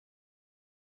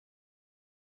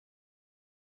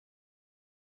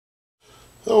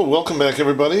Oh, welcome back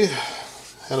everybody.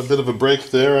 Had a bit of a break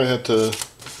there. I had to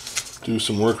do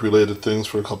some work related things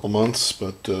for a couple months,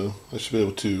 but I should be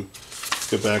able to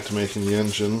get back to making the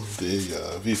engine, the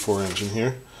V4 engine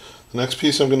here. The next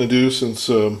piece I'm going to do, since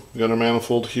we got our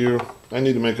manifold here, I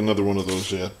need to make another one of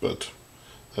those yet, but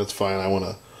that's fine. I want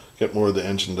to get more of the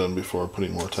engine done before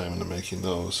putting more time into making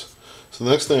those. So the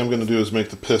next thing I'm going to do is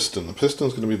make the piston. The piston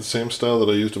is going to be the same style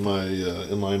that I used in my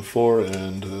inline 4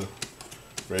 and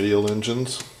radial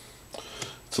engines.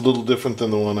 It's a little different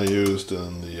than the one I used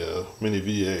in the Mini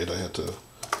V8. I had to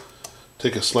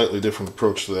take a slightly different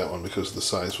approach to that one because the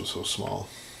size was so small.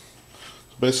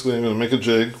 So basically I'm going to make a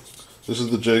jig. This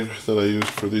is the jig that I used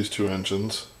for these two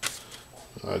engines.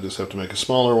 I just have to make a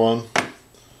smaller one.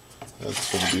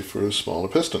 That's going to be for a smaller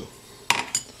piston.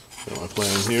 Got my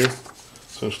plan here.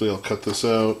 Essentially I'll cut this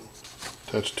out,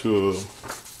 attach it to a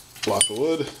block of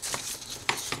wood.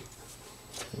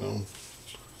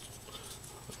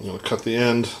 I'm going to cut the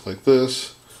end like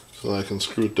this so that I can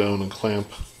screw it down and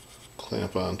clamp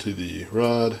onto the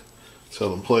rod. It's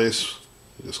held in place.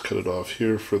 We just cut it off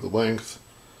here for the length.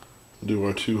 Do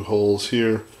our two holes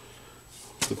here.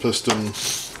 The piston.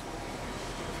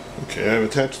 Okay, I've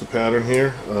attached the pattern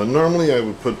here. Normally I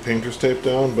would put painter's tape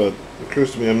down, but it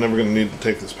occurs to me I'm never going to need to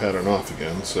take this pattern off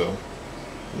again, so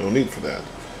no need for that.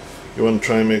 You want to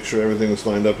try and make sure everything is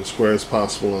lined up as square as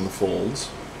possible on the folds.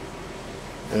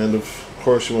 And of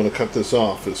course you want to cut this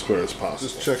off as square as possible.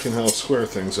 Just checking how square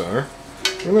things are.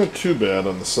 They're not too bad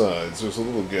on the sides. There's a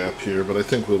little gap here, but I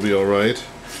think we'll be alright.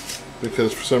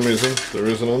 Because for some reason there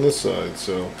isn't on this side,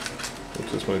 so it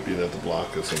just might be that the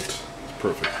block isn't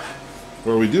perfect.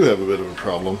 Where we do have a bit of a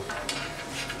problem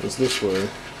is this way.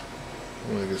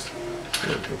 Well, I guess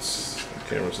the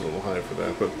camera's a little high for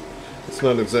that, but it's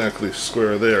not exactly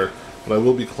square there. But I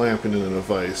will be clamping it in a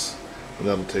vise, and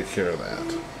that'll take care of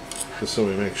that. Just so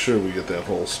we make sure we get that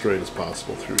hole straight as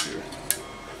possible through here.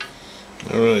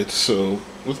 Alright, so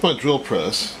with my drill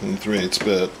press in 3/8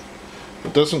 bit,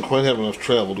 it doesn't quite have enough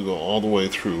travel to go all the way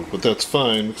through, but that's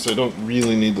fine because I don't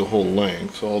really need the whole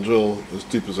length, so I'll drill as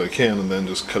deep as I can and then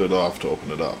just cut it off to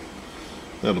open it up.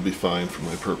 That'll be fine for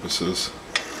my purposes.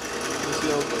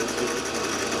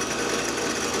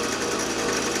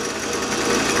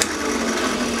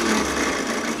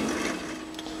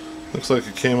 Looks like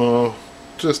it came off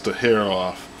just a hair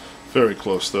off. Very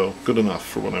close though. Good enough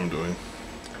for what I'm doing.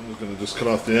 I'm going to just cut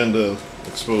off the end to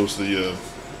expose the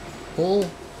hole.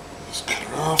 Just cut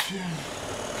it off here.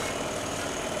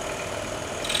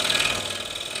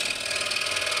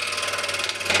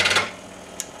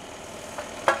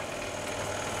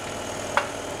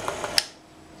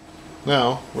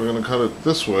 Now we're going to cut it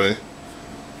this way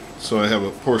so I have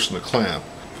a portion to clamp.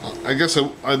 I guess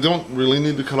I don't really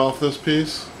need to cut off this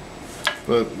piece,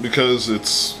 but because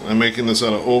I'm making this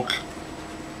out of oak,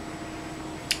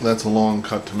 that's a long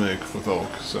cut to make with oak,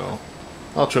 so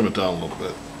I'll trim it down a little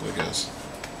bit, I guess.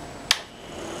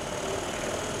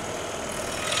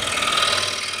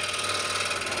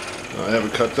 I have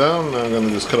it cut down. Now I'm going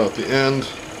to just cut out the end.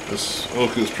 This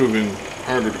oak is proving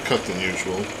harder to cut than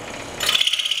usual.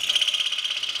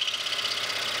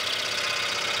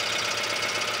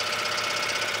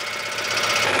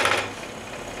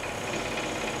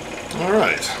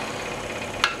 Alright.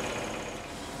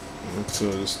 Let's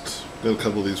just get a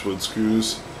couple of these wood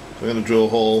screws. I'm going to drill a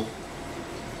hole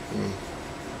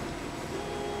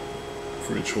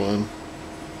for each one.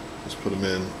 Just put them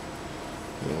in.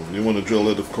 You want to drill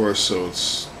it, of course, so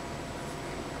it's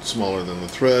smaller than the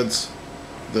threads.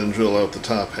 Then drill out the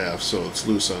top half so it's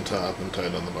loose on top and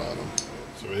tight on the bottom.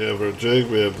 So we have our jig,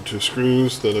 we have the two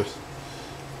screws that are...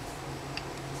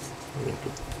 We're going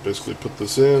to basically put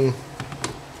this in,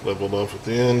 level it off at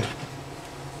the end,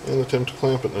 and attempt to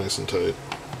clamp it nice and tight.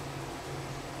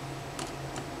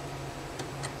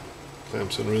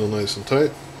 Clamps in real nice and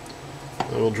tight.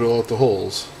 Now we'll drill out the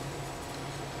holes.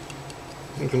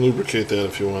 You can lubricate that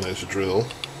if you want as you drill.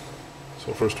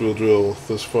 So first we'll drill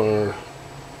this far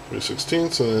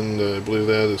 3/16, and then I believe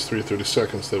that is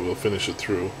 3/32 that we'll finish it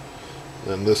through.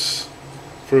 And this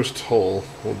first hole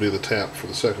will be the tap for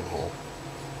the second hole.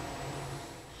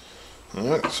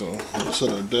 Alright, so we'll set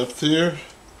our depth here.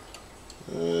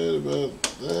 Right about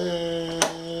there.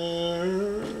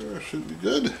 Should be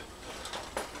good.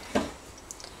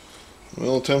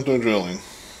 We'll attempt our drilling.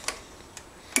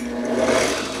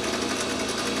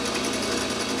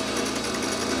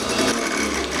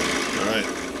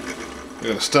 I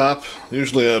gotta stop.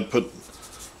 Usually I'd put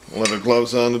leather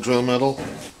gloves on to drill metal.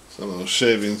 Some of those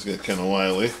shavings get kind of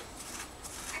wily.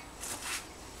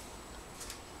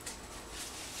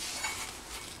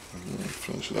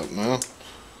 Finish it up now.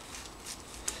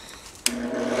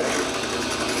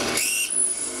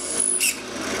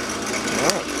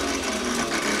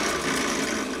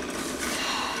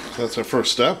 That's our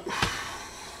first step.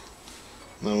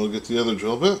 Now we'll get the other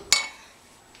drill bit.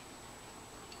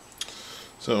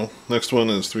 So next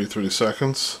one is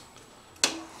 3/32.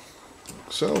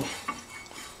 So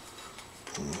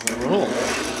roll.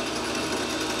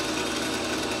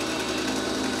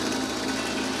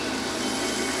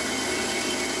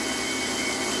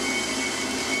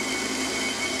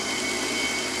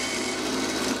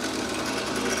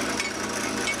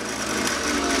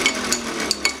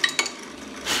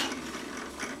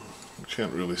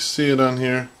 Can't really see it on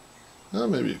here. Well,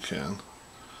 maybe you can.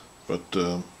 But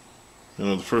you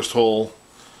know, the first hole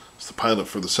is the pilot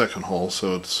for the second hole,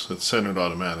 so it's centered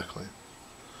automatically.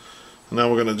 And now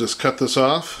we're going to just cut this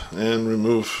off and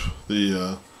remove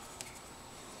the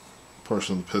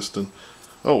portion of the piston.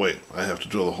 Oh wait, I have to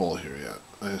drill the hole here yet.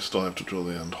 I still have to drill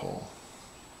the end hole.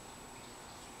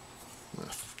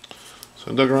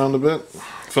 So I dug around a bit,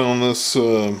 found this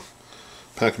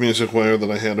pack music wire that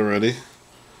I had already.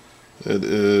 It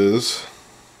is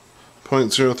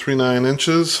 0.039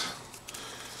 inches.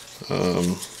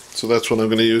 So that's what I'm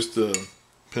going to use to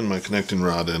pin my connecting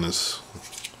rod in, is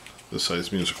this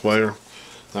size music wire.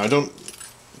 Now I don't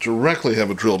directly have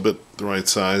a drill bit the right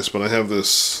size, but I have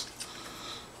this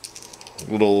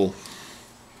little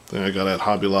thing I got at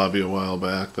Hobby Lobby a while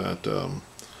back that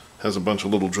has a bunch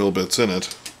of little drill bits in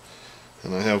it.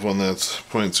 And I have one that's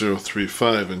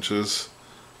 0.035 inches.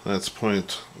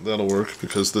 That'll work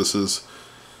because this is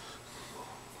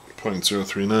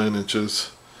 0.039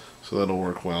 inches, so that'll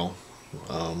work well.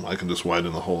 I can just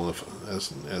widen the hole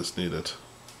as needed.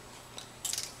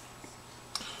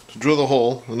 To drill the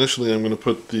hole, initially I'm going to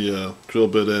put the drill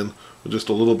bit in with just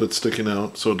a little bit sticking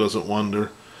out so it doesn't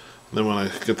wander. And then when I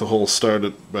get the hole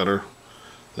started better,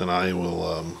 then I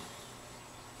will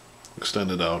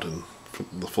extend it out and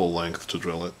the full length to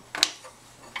drill it.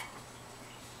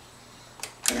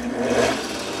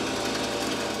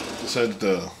 Decided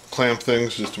to clamp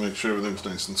things just to make sure everything's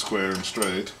nice and square and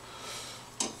straight.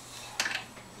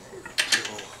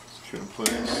 Secure in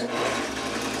place.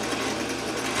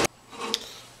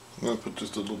 I'm going to put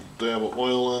just a little dab of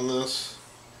oil on this.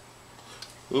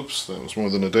 Oops, that was more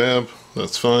than a dab.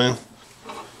 That's fine.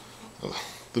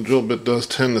 The drill bit does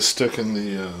tend to stick in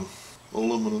the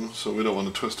aluminum, so we don't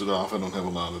want to twist it off. I don't have a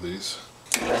lot of these.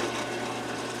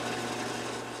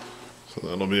 So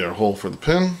that'll be our hole for the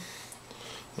pin.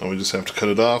 Now we just have to cut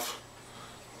it off,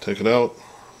 take it out.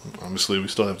 Obviously we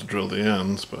still have to drill the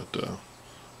ends, but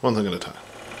one thing at a time.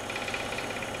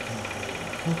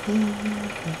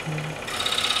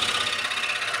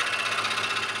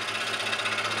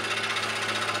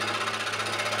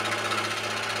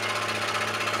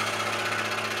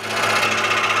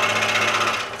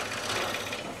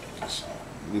 Just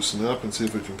loosen it up and see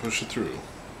if we can push it through.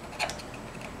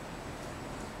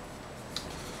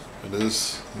 It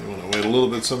is, you want to wait a little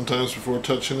bit sometimes before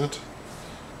touching it.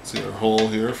 See our hole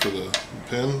here for the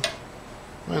pin.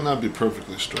 Might not be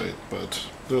perfectly straight, but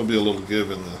there'll be a little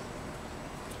give in the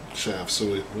shaft,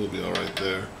 so we'll be alright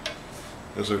there.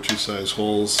 There's our two size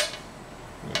holes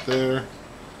right there.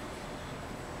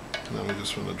 Now we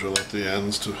just want to drill out the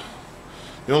ends.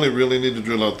 You only really need to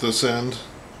drill out this end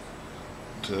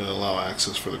to allow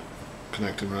access for the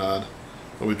connecting rod,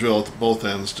 but we drill out both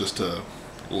ends just to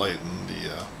lighten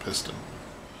the piston.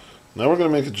 Now we're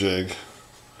going to make a jig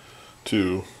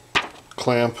to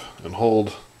clamp and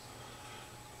hold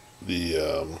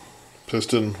the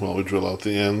piston while we drill out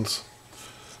the ends.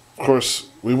 Of course,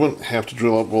 we wouldn't have to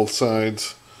drill out both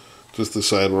sides, just the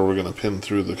side where we're going to pin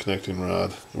through the connecting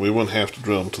rod. We wouldn't have to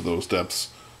drill them to those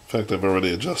depths. In fact, I've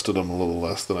already adjusted them a little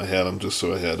less than I had them, just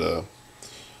so I had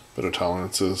better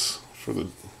tolerances for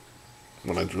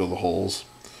when I drill the holes.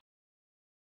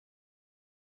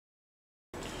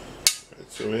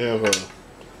 So we have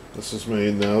this is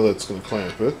made now, that's going to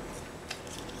clamp it.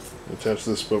 Attach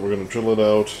this, but we're going to drill it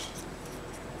out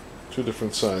two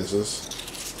different sizes.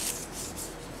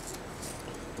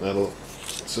 That'll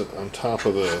sit on top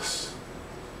of this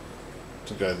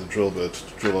to guide the drill bit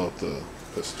to drill out the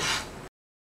piston.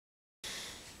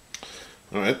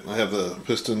 Alright, I have the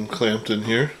piston clamped in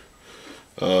here.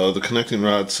 The connecting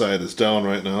rod side is down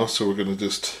right now, so we're going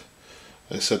to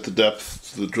I set the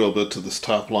depth of the drill bit to this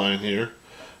top line here.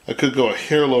 I could go a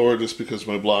hair lower just because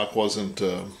my block wasn't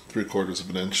 3/4 of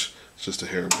an inch. It's just a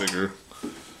hair bigger.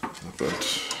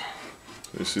 But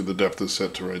you see the depth is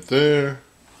set to right there.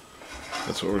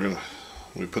 That's what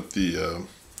we put the,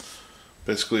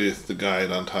 basically the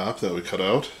guide on top that we cut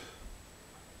out.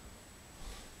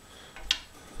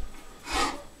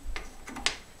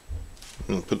 I'm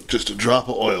going to put just a drop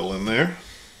of oil in there.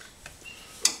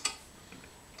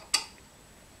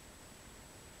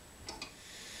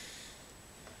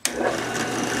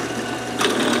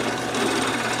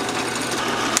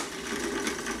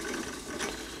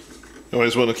 You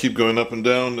always want to keep going up and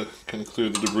down to kind of clear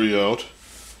the debris out.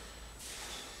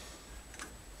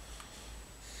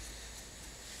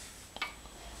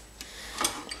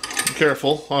 Be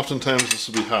careful, oftentimes this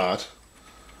will be hot.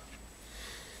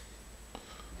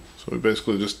 So we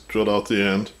basically just drilled out the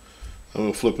end, and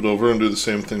we'll flip it over and do the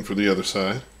same thing for the other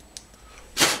side.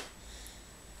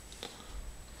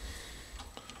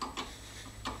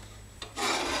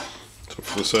 So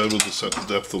for the side we'll just set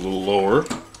the depth a little lower,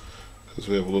 because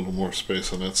we have a little more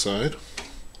space on that side.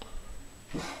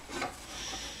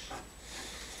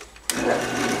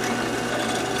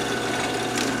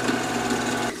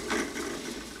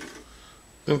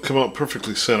 Then come out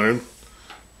perfectly centered.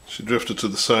 She drifted to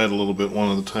the side a little bit.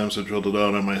 One of the times I drilled it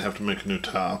out, I might have to make a new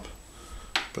top,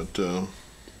 but it'll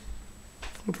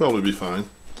probably be fine.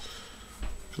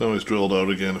 Can always drill it out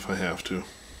again if I have to.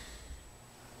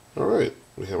 Alright,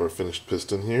 we have our finished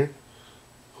piston here.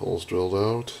 Holes drilled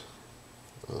out.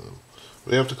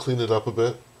 We have to clean it up a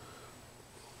bit.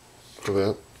 For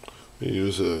that, we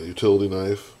use a utility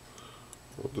knife.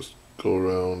 We'll just go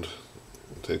around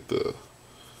and take the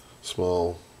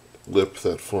small lip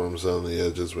that forms on the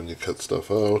edges when you cut stuff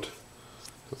out.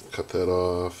 Cut that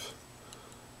off.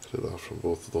 Cut it off from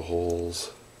both of the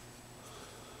holes.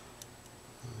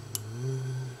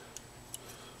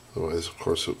 Otherwise, of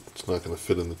course, it's not going to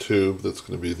fit in the tube. That's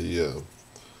going to be the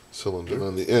cylinder. And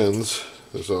on the ends,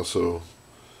 there's also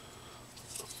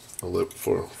a lip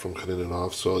from cutting it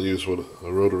off. So I'll use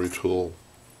a rotary tool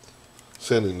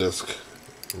sanding disc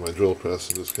in my drill press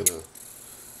and just going to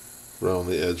round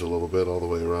the edge a little bit all the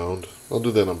way around. I'll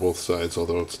do that on both sides,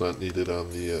 although it's not needed on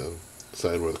the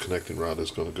side where the connecting rod is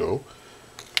going to go.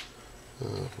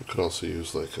 We could also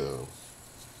use like a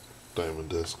diamond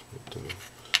disc. But,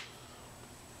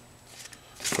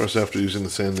 of course, after using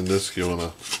the sanding disc, you want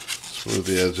to smooth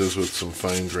the edges with some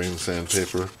fine grain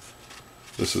sandpaper.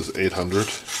 This is 800.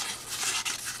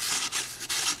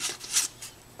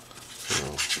 So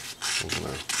I'm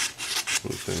going to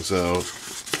smooth things out.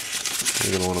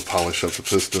 You're going to want to polish up the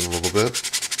piston a little bit.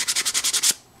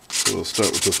 So we'll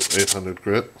start with this 800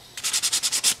 grit,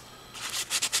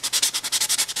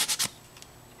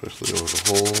 especially over the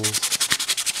holes.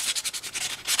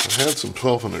 I had some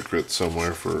 1200 grit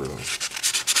somewhere for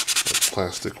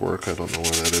plastic work. I don't know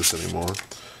where that is anymore.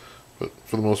 But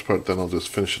for the most part, then I'll just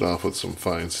finish it off with some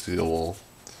fine steel wool.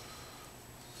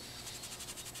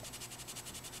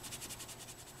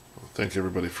 Thank you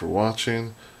everybody for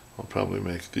watching. I'll probably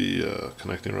make the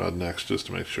connecting rod next just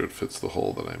to make sure it fits the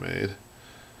hole that I made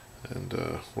and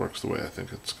works the way I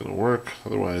think it's going to work.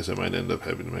 Otherwise I might end up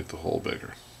having to make the hole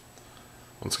bigger.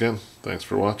 Once again, thanks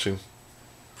for watching.